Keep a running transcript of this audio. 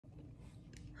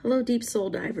Hello, deep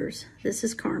soul divers. This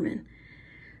is Carmen.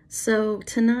 So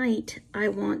tonight I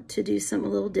want to do something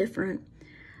a little different.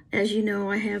 As you know,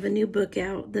 I have a new book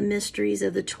out, The Mysteries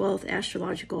of the 12th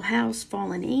Astrological House,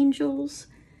 Fallen Angels.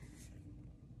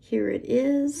 Here it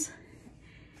is.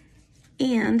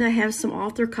 And I have some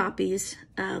author copies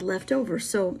left over.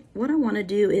 So what I want to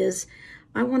do is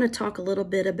I want to talk a little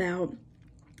bit about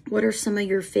what are some of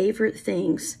your favorite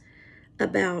things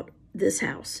about this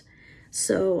house.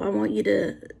 So I want you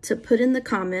to put in the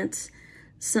comments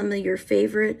some of your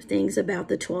favorite things about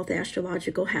the 12th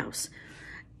Astrological House.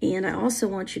 And I also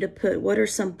want you to put what are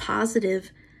some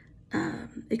positive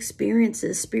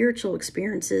experiences, spiritual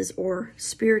experiences, or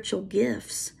spiritual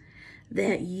gifts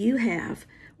that you have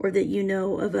or that you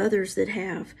know of others that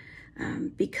have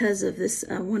because of this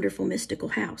wonderful mystical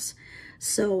house.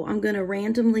 So I'm going to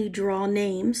randomly draw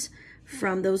names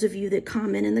from those of you that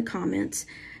comment in the comments.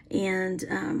 And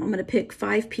I'm going to pick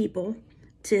 5 people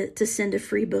to send a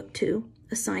free book to,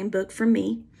 a signed book from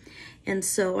me. And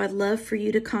so I'd love for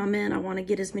you to comment. I want to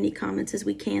get as many comments as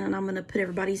we can, and I'm going to put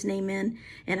everybody's name in,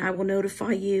 and I will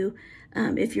notify you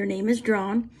if your name is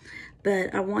drawn.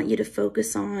 But I want you to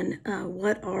focus on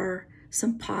what are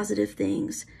some positive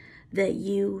things that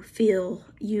you feel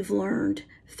you've learned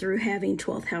through having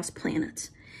 12th house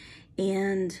planets.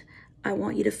 And I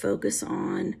want you to focus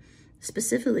on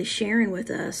specifically sharing with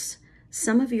us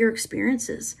some of your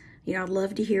experiences. You know, I'd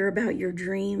love to hear about your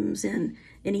dreams and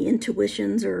any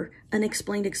intuitions or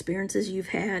unexplained experiences you've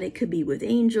had. It could be with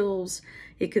angels,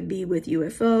 it could be with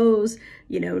UFOs.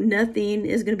 You know, nothing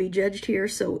is going to be judged here.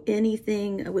 So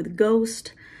anything with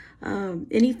ghost,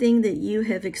 anything that you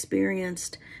have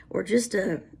experienced, or just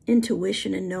a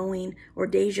intuition and knowing, or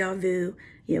deja vu,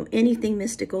 you know, anything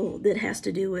mystical that has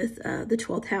to do with the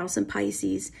 12th house and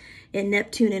Pisces and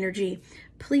Neptune energy,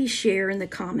 please share in the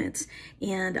comments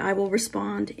and I will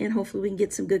respond, and hopefully we can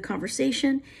get some good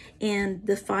conversation. And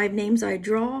the 5 names I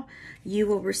draw, you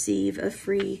will receive a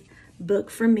free book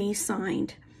from me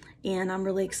signed, and I'm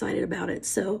really excited about it.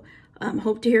 So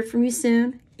hope to hear from you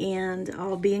soon, and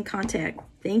I'll be in contact.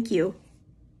 Thank you.